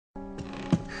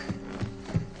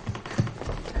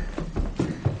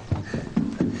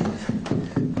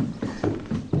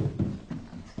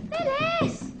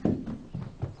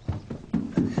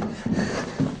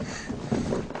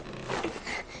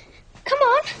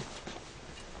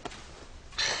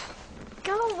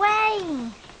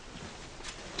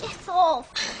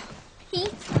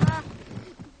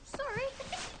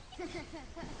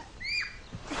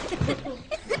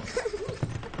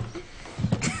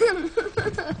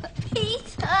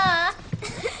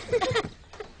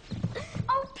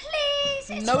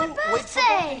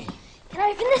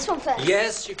first?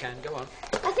 Yes, you can. Go on.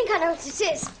 I think I know what it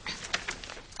is.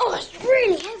 Oh, it's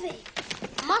really heavy.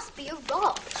 Must be a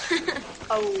rock.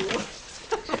 Oh.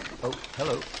 Oh,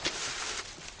 hello.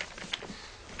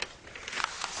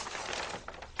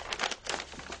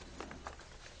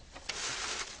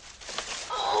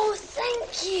 Oh,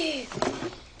 thank you.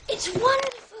 It's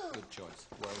wonderful. Good choice.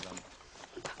 Well done.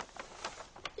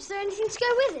 Is there anything to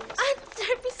go with it?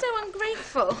 Don't be so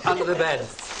ungrateful. Under the bed.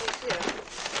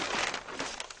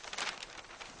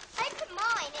 Open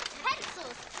mine. It's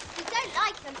pencils. If you don't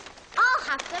like them, I'll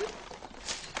have them.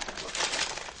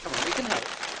 Come on, we can help.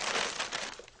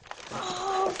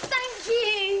 Oh, thank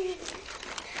you.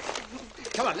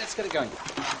 Come on, let's get it going.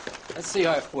 Let's see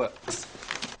how it works.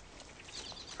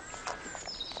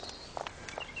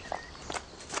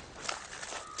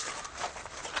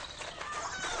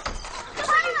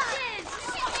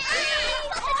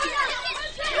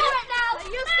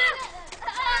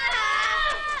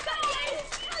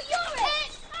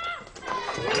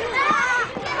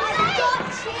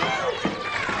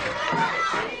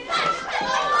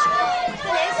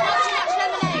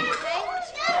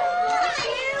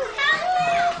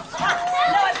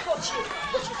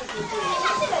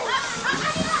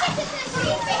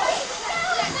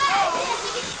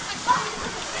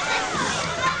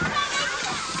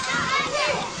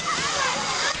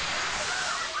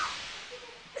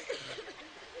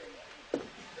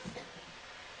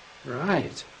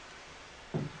 Right.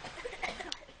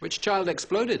 Which child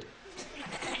exploded?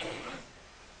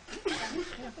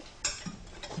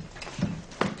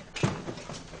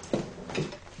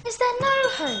 Is there no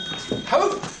hope?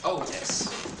 Hope? Oh, yes.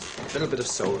 A little bit of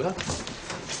solder.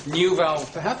 New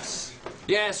valve, perhaps?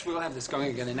 Yes, we'll have this going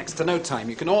again in next to no time.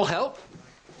 You can all help.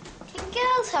 Can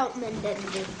girls help mend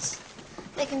engines?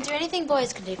 They can do anything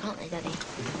boys can do, can't they, Daddy?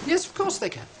 Yes, of course they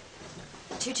can.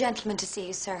 Two gentlemen to see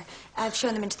you, sir. I've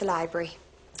shown them into the library.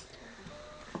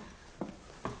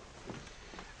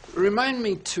 Remind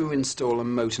me to install a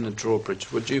moat and a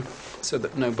drawbridge, would you? So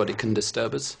that nobody can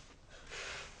disturb us.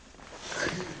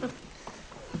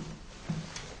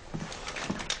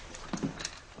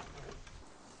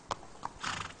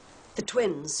 The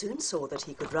twins soon saw that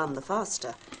he could run the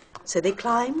faster, so they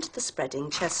climbed the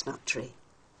spreading chestnut tree.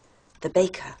 The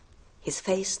baker, his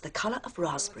face the colour of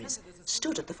raspberries,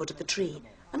 stood at the foot of the tree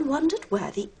and wondered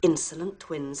where the insolent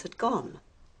twins had gone.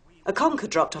 A conker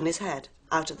dropped on his head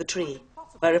out of the tree,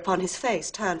 whereupon his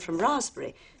face turned from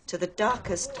raspberry to the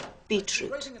darkest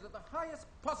beetroot.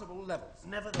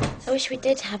 I wish we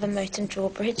did have a moat and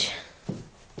drawbridge.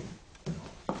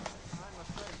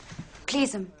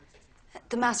 Please,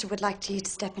 the master would like you to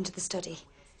step into the study.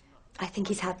 I think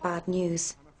he's had bad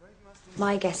news.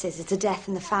 My guess is it's a death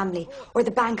in the family, or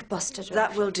the bank busted.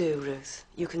 That will do, Ruth.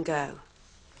 You can go.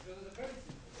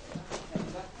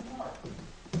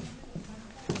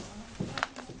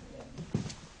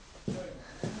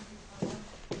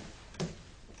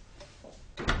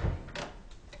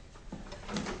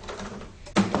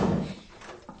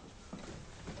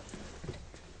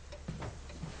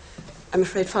 I'm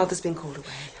afraid Father's been called away.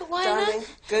 But why Darling, not?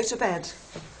 go to bed.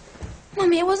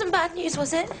 Mummy, it wasn't bad news,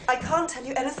 was it? I can't tell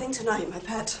you anything tonight, my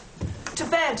pet. To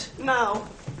bed, now.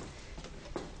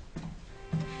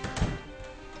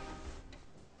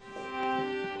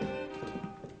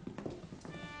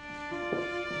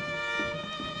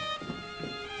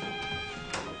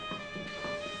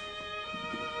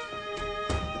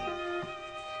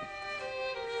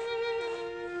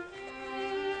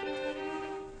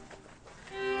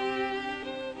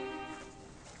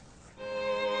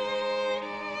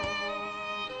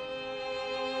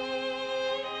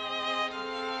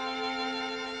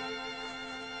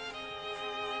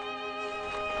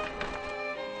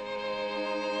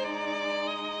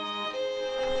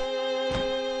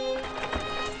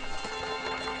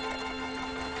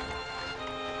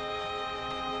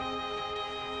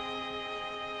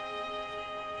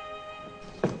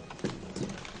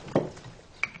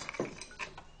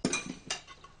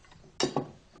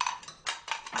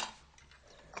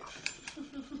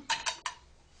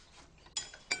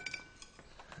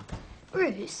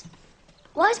 Ruth,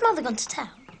 why has Mother gone to town?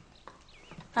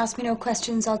 Ask me no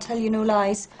questions, I'll tell you no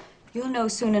lies. You'll know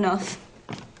soon enough.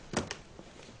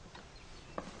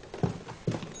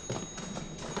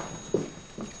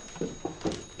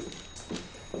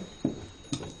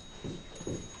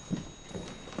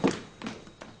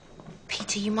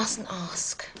 Peter, you mustn't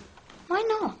ask. Why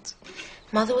not?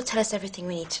 Mother will tell us everything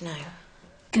we need to know.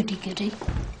 Goody, goody.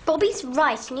 Bobbie's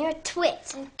right, and you're a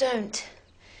twit. Oh, don't.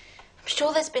 I'm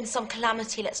sure there's been some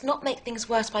calamity. Let's not make things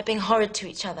worse by being horrid to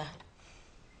each other.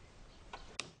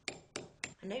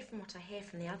 I know from what I hear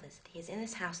from the others that he is in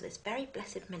this house at this very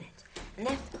blessed minute. And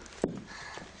therefore...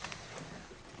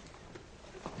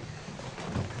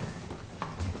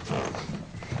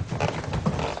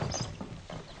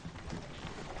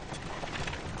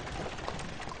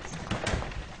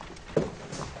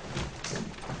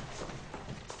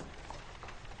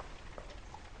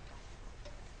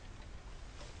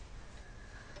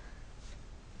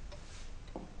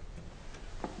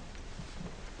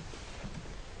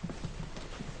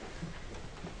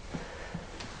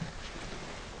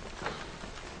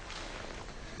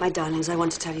 My darlings, I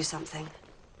want to tell you something.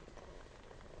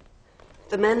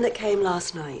 The men that came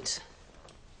last night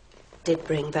did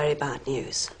bring very bad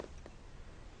news.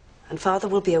 And Father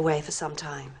will be away for some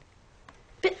time.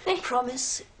 But they...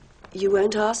 Promise you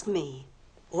won't ask me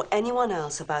or anyone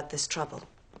else about this trouble.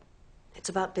 It's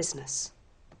about business.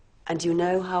 And you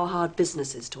know how hard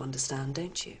business is to understand,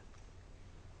 don't you?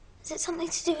 Is it something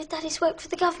to do with Daddy's work for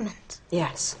the government?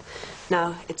 Yes.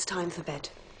 Now, it's time for bed.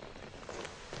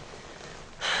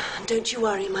 And don't you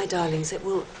worry, my darlings. It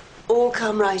will all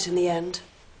come right in the end.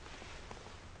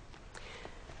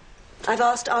 I've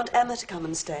asked Aunt Emma to come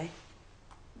and stay.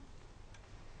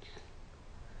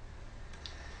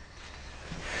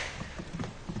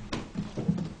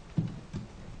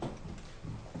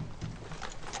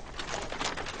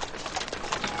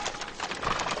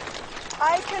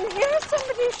 I can hear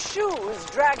somebody's shoes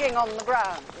dragging on the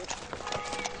ground.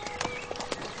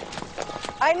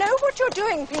 I know what you're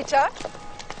doing, Peter.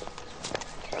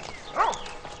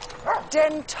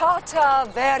 Dentata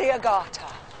variegata.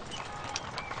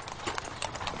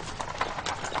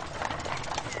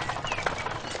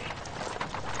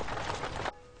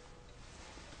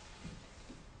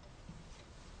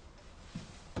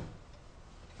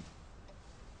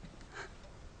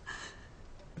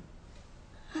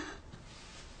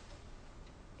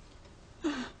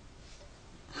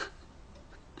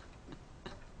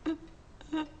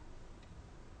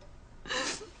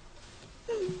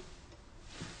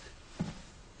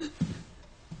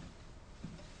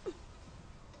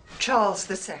 Charles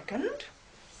II.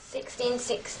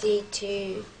 1660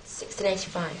 to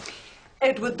 1685.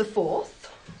 Edward IV. Oh,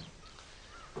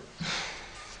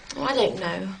 I don't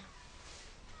know.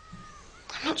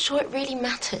 I'm not sure it really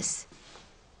matters.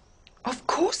 Of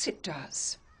course it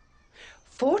does.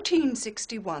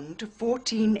 1461 to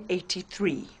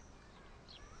 1483.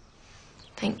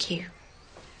 Thank you.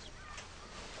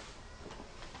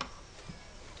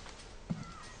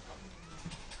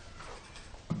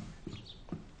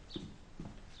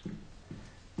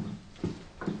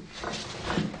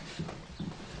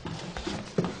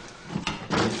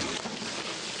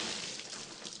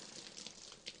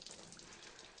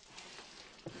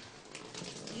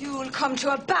 Come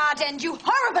to a bad end, you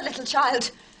horrible little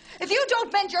child. If you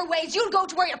don't mend your ways, you'll go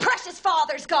to where your precious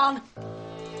father's gone.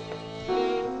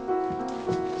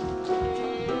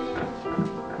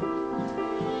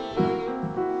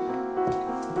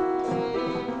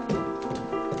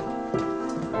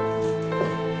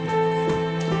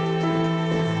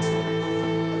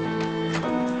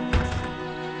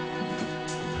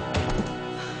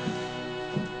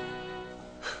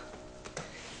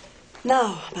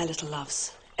 Now, my little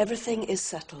loves, everything is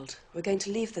settled. We're going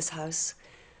to leave this house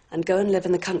and go and live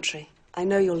in the country. I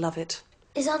know you'll love it.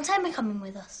 Is Aunt Emma coming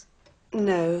with us?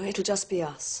 No, it'll just be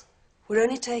us. We're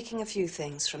only taking a few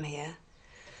things from here.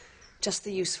 Just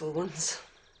the useful ones.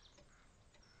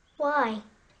 Why?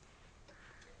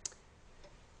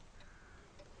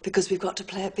 Because we've got to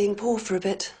play at being poor for a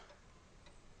bit.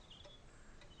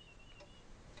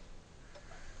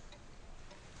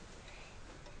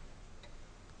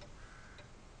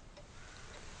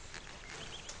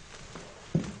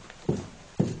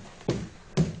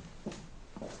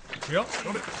 Yeah,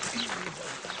 got it.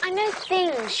 I know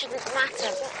things shouldn't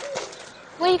matter, but...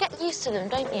 Well, you get used to them,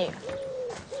 don't you?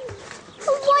 But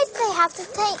why do they have to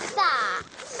take that?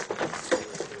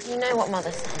 You know what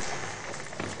Mother says.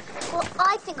 Well,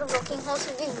 I think a rocking horse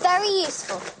would be very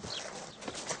useful.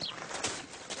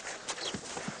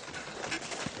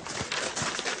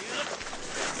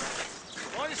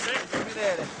 One sec, give me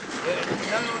there then.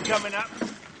 Yeah, no one coming up.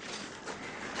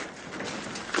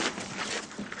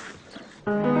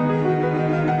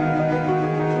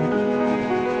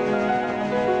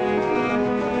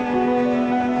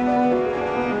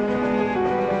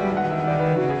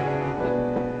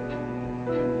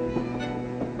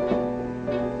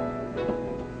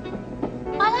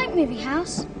 Movie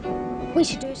house. We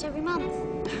should do it every month.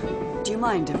 Do you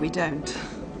mind if we don't?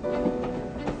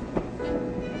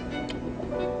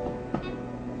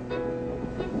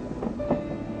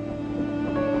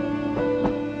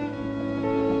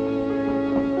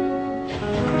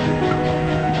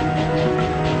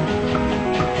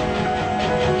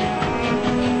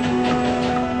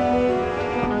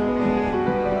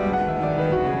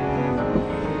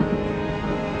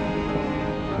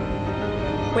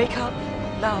 Wake up,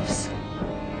 loves.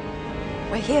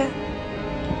 We're here.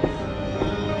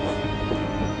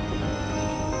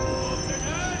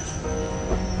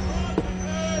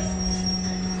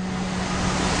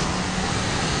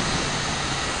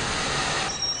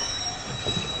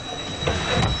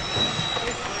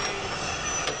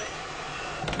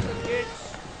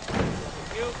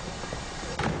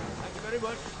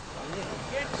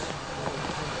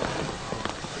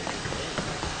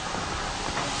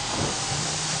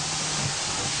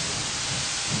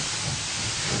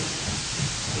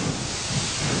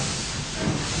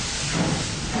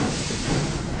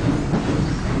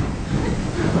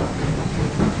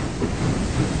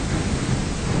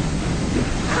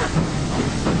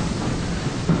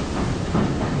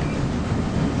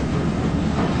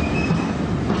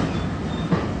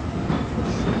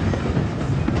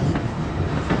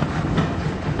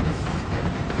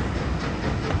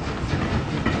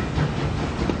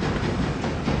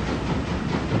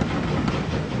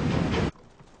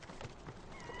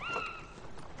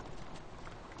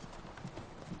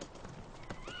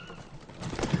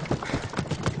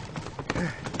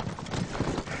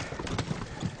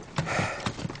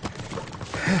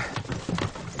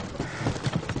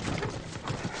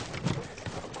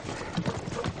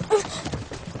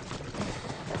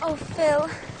 Oh, Phil.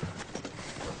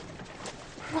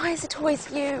 Why is it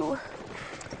always you?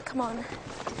 Come on.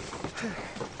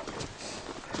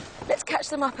 Let's catch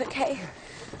them up, okay?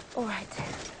 All right.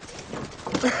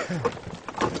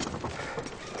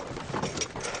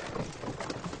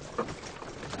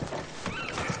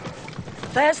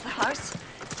 There's the house.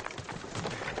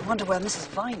 I wonder where Mrs.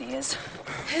 Viney is.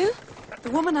 Who? The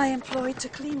woman I employed to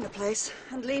clean the place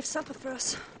and leave supper for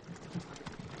us.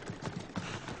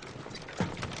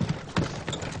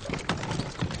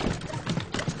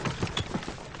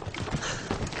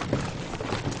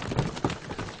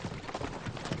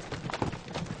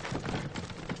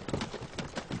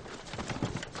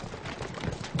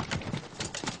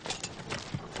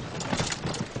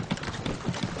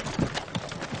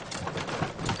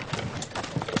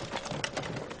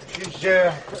 She's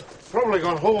probably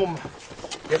gone home.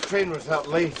 Your train was that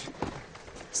late.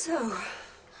 So,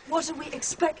 what are we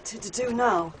expected to do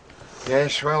now?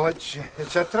 Yes, well, it's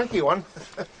a tricky one.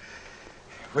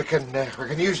 we can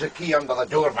use the key under the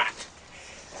doormat.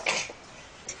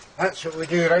 That's what we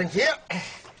do around here.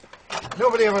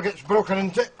 Nobody ever gets broken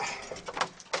into,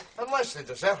 unless they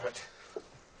deserve it.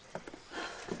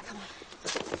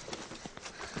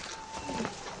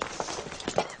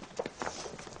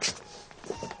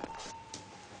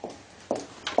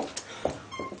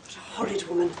 Horrid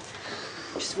woman.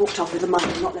 She's walked off with the money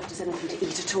and not left us anything to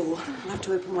eat at all. We'll have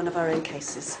to open one of our own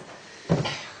cases.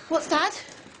 What's that?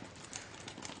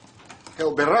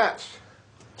 It'll be rats.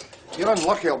 You're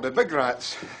unlucky, it'll be big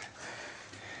rats.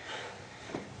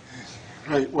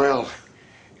 Right, well,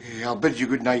 I'll bid you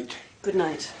good night. Good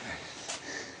night.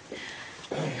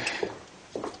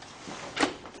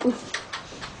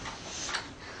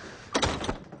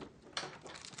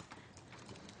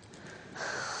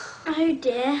 Oh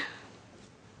dear.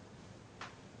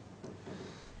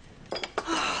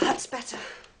 Oh, that's better.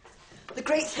 The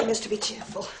great thing is to be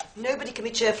cheerful. Nobody can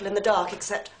be cheerful in the dark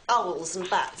except owls and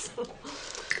bats.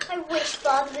 I wish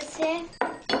Father was here.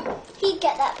 He'd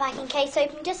get that packing case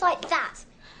open just like that.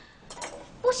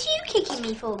 What are you kicking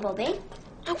me for, Bobbie?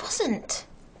 I wasn't.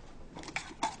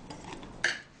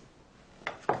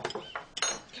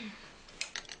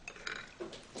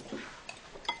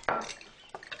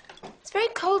 It's very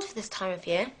cold for this time of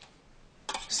year.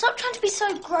 Stop trying to be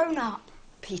so grown up.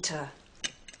 Peter.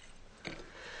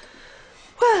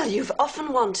 Well, you've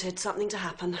often wanted something to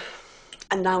happen,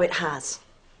 and now it has.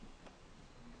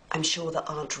 I'm sure there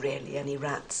aren't really any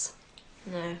rats.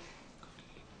 No.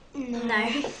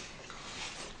 No.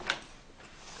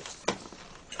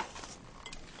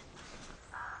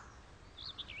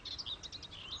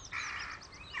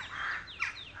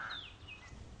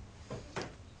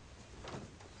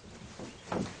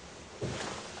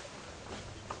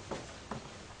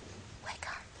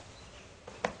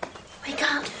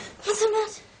 What's the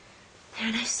matter? There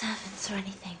are no servants or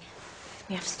anything.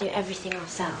 We have to do everything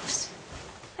ourselves.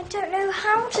 I don't know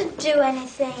how to do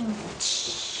anything.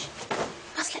 Shh.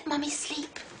 Must let Mummy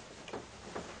sleep.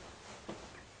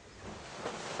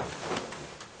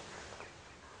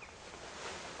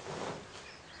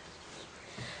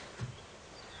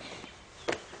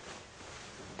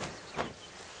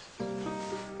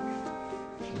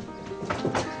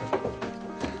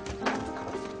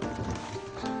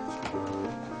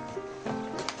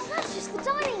 That's just the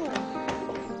dining room.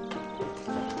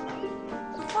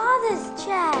 Father's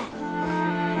chair.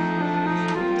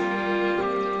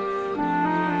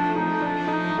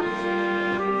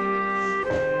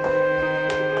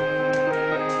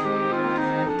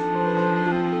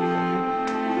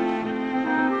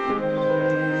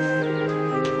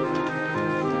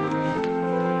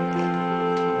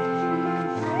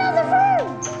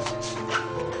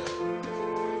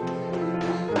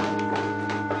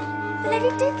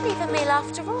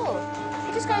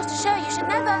 should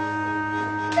never.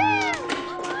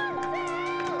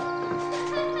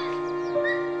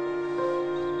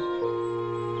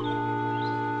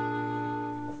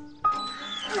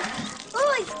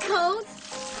 Oh, it's cold.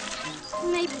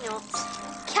 Maybe not.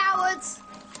 Cowards.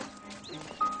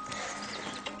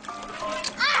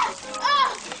 Ah!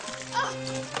 Ah! Ah!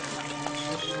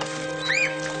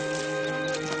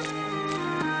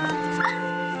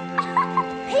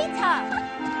 Peter!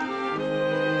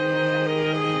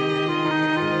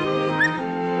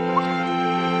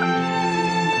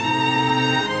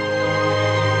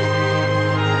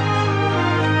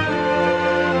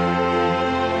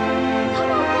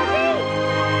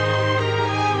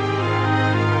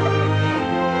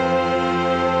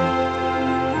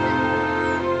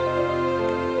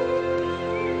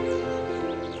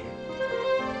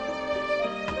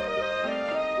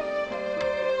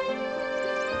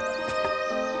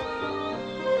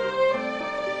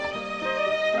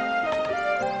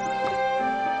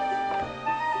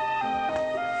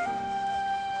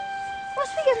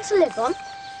 To live on.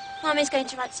 Mummy's going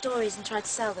to write stories and try to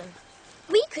sell them.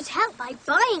 We could help by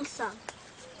buying some.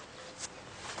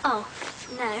 Oh,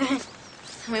 no.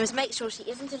 And we must make sure she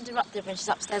isn't interrupted when she's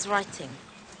upstairs writing.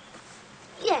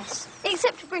 Yes,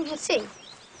 except to bring her tea.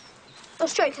 Or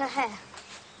stroke her hair.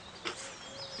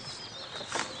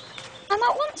 I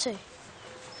might want to.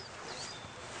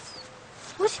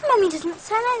 What if Mummy doesn't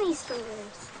sell any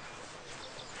stories?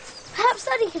 Perhaps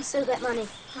Daddy can still get money.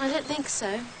 I don't think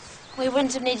so. We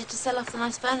wouldn't have needed to sell off the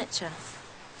nice furniture.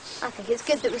 I think it's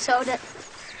good that we sold it.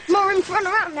 More room to run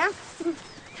around now.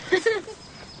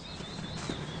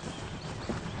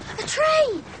 A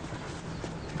train!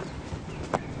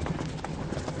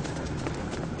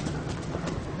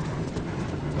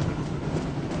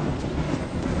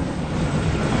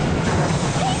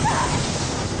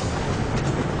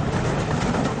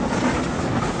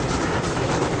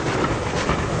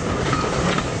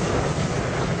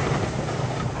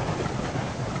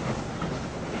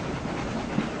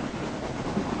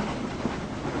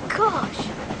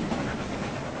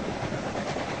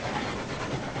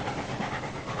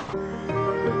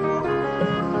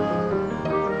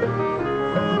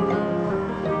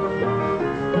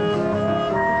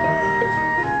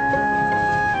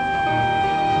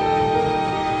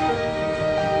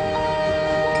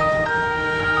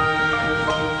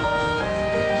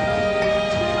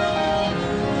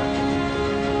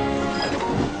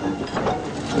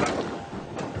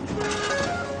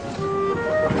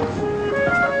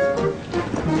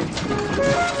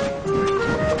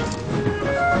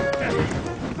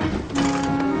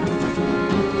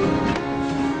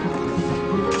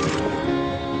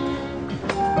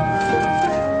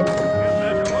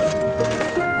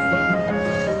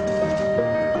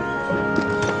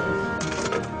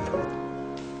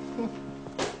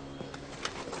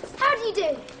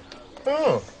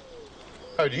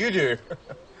 How do you do?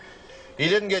 You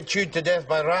didn't get chewed to death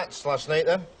by rats last night,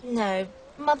 then? No.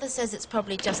 Mother says it's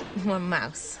probably just one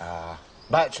mouse. Ah,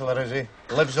 bachelor, is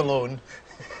he? Lives alone.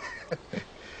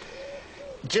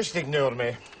 Just ignore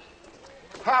me.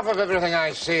 Half of everything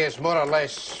I say is more or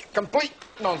less complete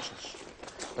nonsense.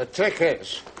 The trick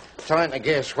is trying to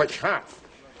guess which half.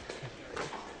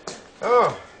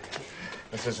 Oh,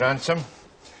 Mrs. Ransom.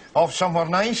 Off somewhere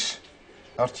nice?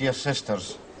 Or to your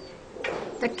sister's?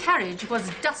 The carriage was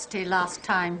dusty last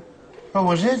time. Oh,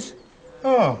 was it?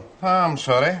 Oh, I'm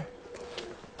sorry.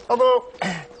 Although,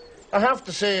 I have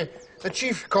to say, the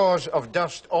chief cause of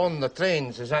dust on the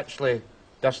trains is actually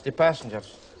dusty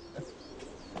passengers.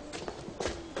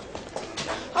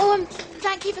 Oh,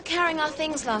 thank you for carrying our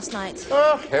things last night.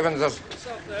 Oh, heavens, there's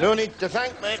no need to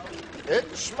thank me.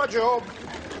 It's my job.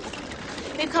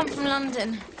 We've come from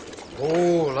London.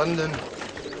 Oh, London.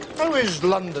 How is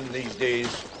London these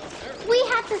days? We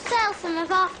had to sell some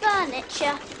of our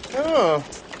furniture. Oh.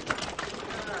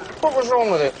 What was wrong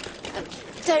with it?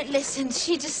 Don't listen.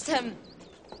 She just,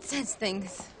 says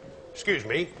things. Excuse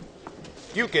me.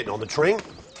 You getting on the train?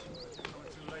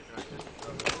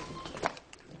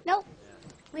 Nope.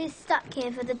 We're stuck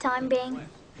here for the time being.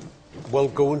 Well,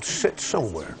 go and sit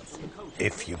somewhere,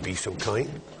 if you be so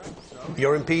kind.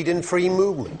 You're impeding free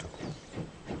movement.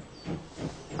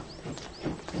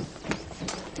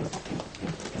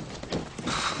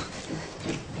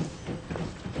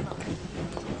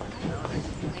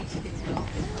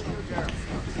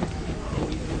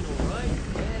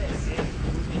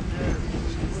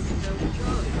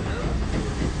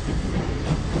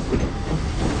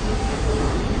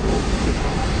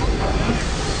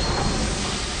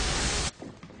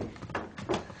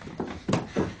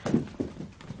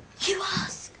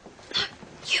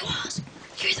 You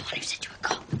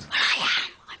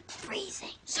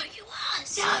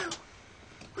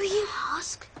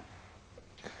ask?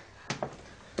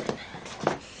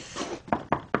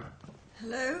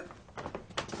 Hello?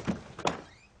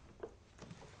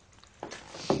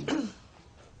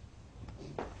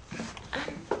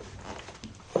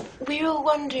 We're all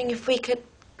wondering if we could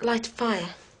light a fire.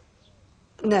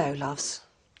 No, loves.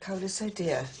 Coal is so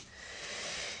dear.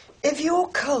 If you're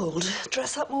cold,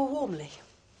 dress up more warmly.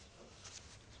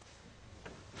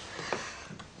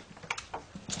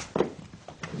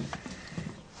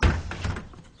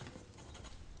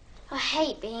 I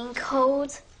hate being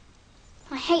cold.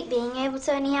 I hate being able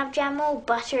to only have jam or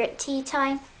butter at tea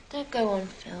time. Don't go on,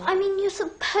 Phil. I mean, you're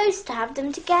supposed to have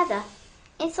them together.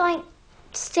 It's like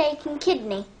steak and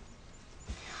kidney.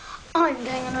 I'm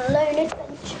going on a lone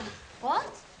adventure. What?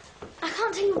 I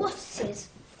can't tell you what it is,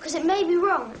 because it may be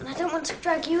wrong, and I don't want to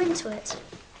drag you into it.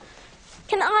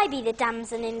 Can I be the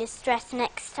damsel in distress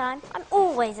next time? I'm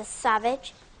always a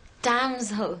savage.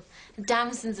 Damsel. A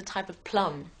damson's a type of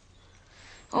plum.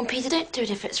 Oh, Peter, don't do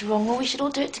it if it's wrong, or we should all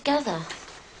do it together.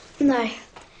 No,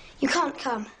 you can't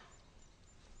come.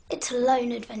 It's a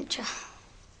lone adventure.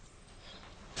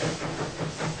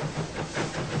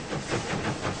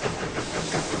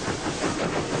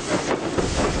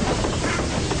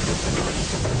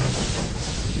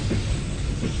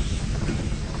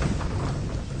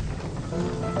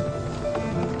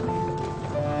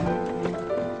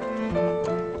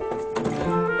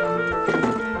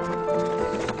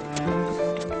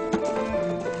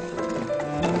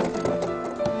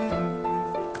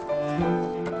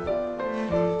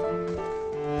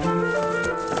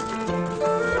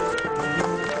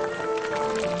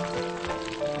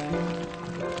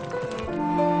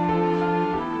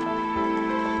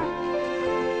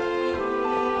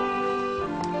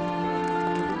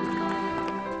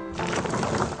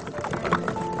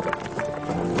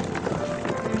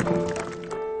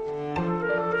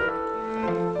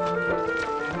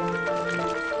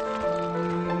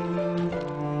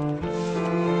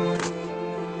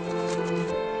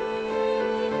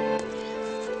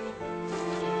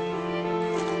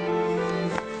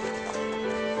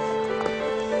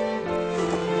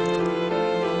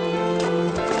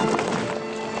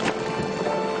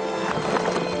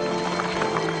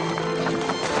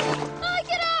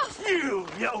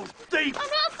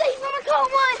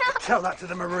 Tell that to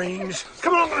the Marines.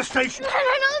 Come along to the station. No,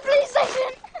 not the police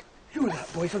station. You were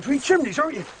that boy from Three Chimneys,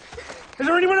 aren't you? Is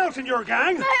there anyone else in your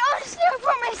gang? No, honestly, I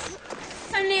promise.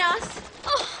 Only us.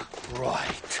 Oh.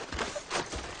 Right.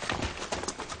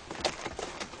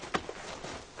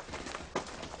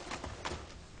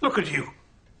 Look at you.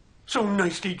 So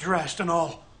nicely dressed and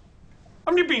all.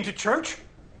 Haven't you been to church?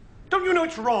 Don't you know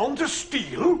it's wrong to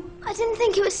steal? I didn't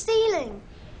think it was stealing.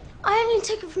 I only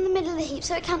took it from the middle of the heap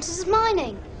so it counts as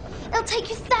mining. It'll take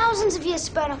you thousands of years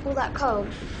to burn up all that coal.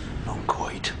 Not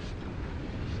quite.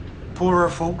 Poorer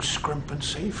folks scrimp and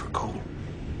save for coal.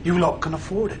 You lot can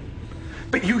afford it.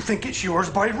 But you think it's yours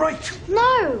by right.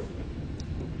 No.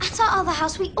 At our other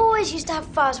house, we always used to have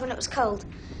fires when it was cold.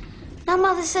 Now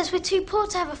Mother says we're too poor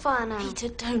to have a fire now. Peter,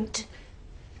 don't.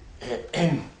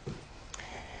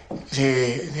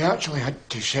 They actually had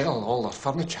to sell all their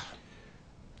furniture.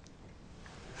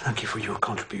 Thank you for your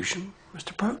contribution,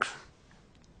 Mr. Perks.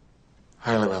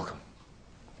 Highly welcome.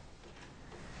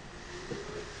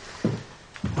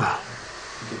 Well,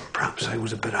 perhaps I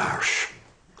was a bit harsh.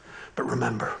 But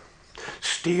remember,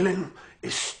 stealing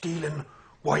is stealing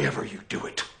whyever you do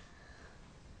it.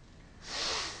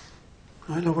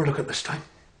 I'll overlook it this time.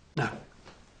 Now,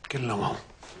 get along home.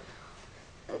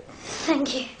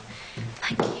 Thank you.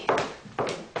 Thank you.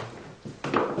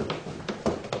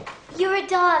 You're a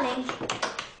darling.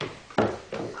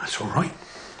 That's all right.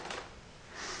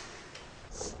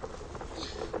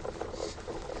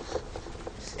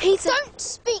 Peter! Don't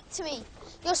speak to me.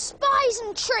 You're spies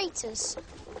and traitors.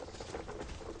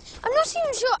 I'm not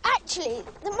even sure, actually,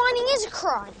 that mining is a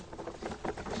crime.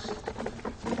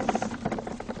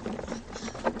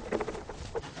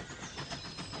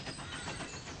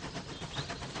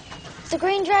 The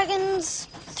Green Dragon's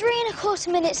 3¼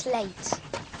 minutes late.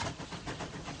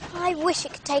 I wish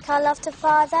it could take our love to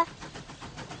Father.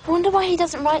 I wonder why he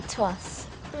doesn't write to us.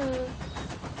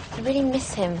 I really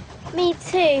miss him. Me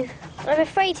too. I'm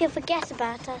afraid he'll forget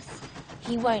about us.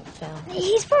 He won't, Phil.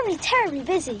 He's probably terribly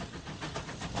busy.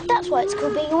 That's why it's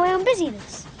called being away on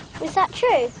busyness. Is that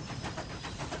true?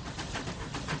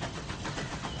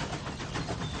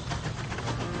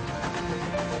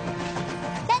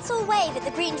 Let's all wave at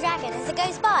the Green Dragon as it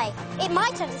goes by. It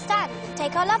might understand and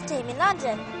take our love to him in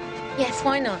London. Yes,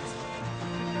 why not?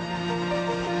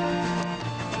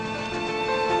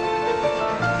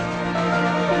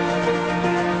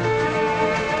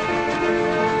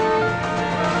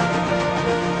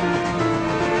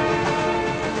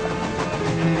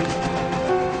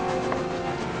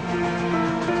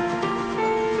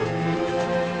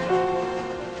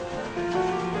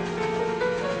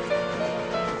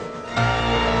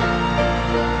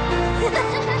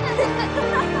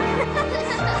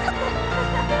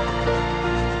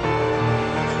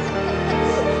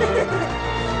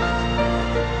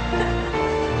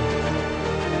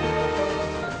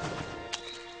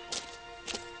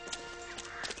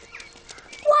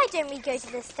 don't we go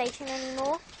to the station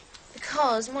anymore?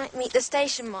 Because might meet the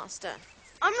station master.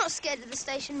 I'm not scared of the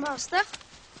station master.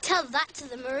 Tell that to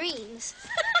the Marines.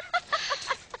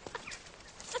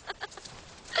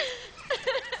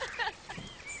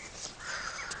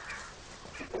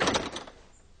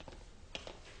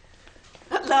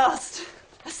 At last,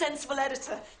 a sensible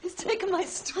editor. He's taken my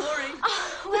story.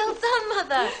 Oh, well done,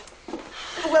 Mother.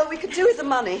 Well, we could do with the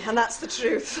money, and that's the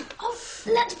truth. Oh,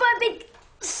 let's buy a big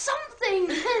something.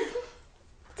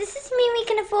 Does this mean we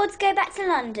can afford to go back to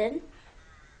London?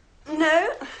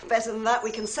 No, better than that,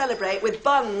 we can celebrate with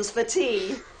buns for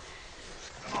tea.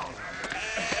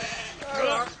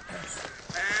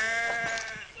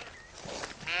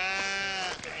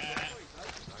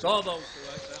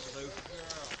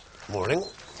 Morning.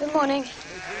 Good morning.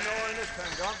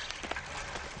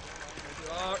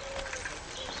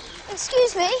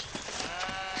 Excuse me.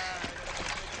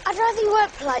 I'd rather you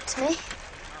weren't polite to me.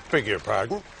 Beg your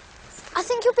pardon? I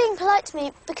think you're being polite to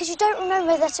me because you don't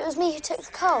remember that it was me who took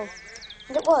the coal.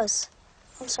 And it was.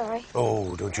 I'm sorry.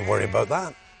 Oh, don't you worry about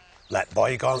that. Let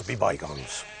bygones be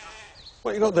bygones.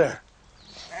 What you got there?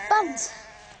 Buns.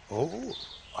 Oh,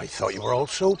 I thought you were all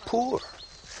so poor.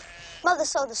 Mother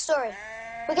sold the story.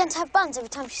 We're going to have buns every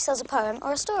time she sells a poem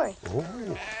or a story.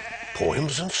 Oh,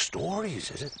 poems and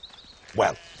stories, is it?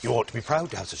 Well, you ought to be proud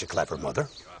to have such a clever mother.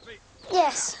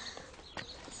 Yes.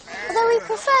 Although we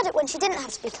preferred it when she didn't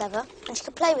have to be clever and she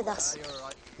could play with us.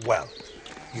 Well,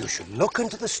 you should look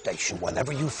into the station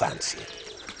whenever you fancy it.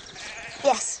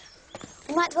 Yes.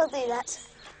 We might well do that.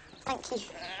 Thank you.